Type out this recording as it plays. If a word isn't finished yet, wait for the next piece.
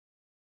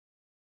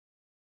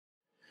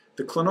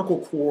The clinical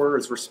core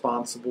is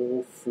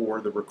responsible for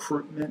the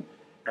recruitment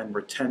and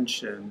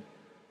retention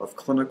of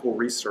clinical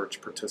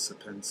research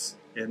participants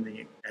in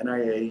the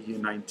NIA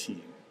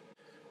U19.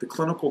 The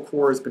clinical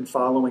core has been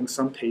following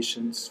some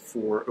patients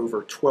for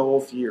over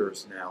 12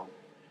 years now.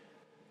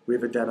 We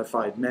have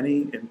identified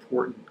many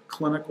important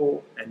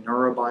clinical and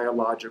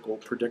neurobiological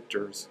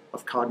predictors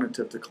of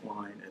cognitive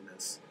decline in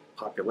this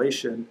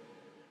population,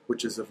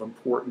 which is of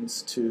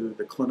importance to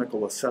the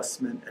clinical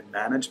assessment and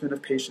management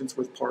of patients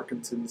with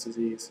Parkinson's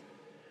disease,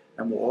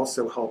 and will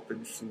also help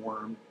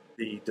inform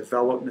the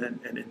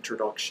development and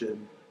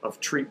introduction of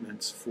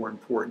treatments for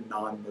important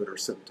non-motor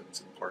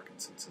symptoms in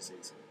Parkinson's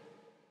disease.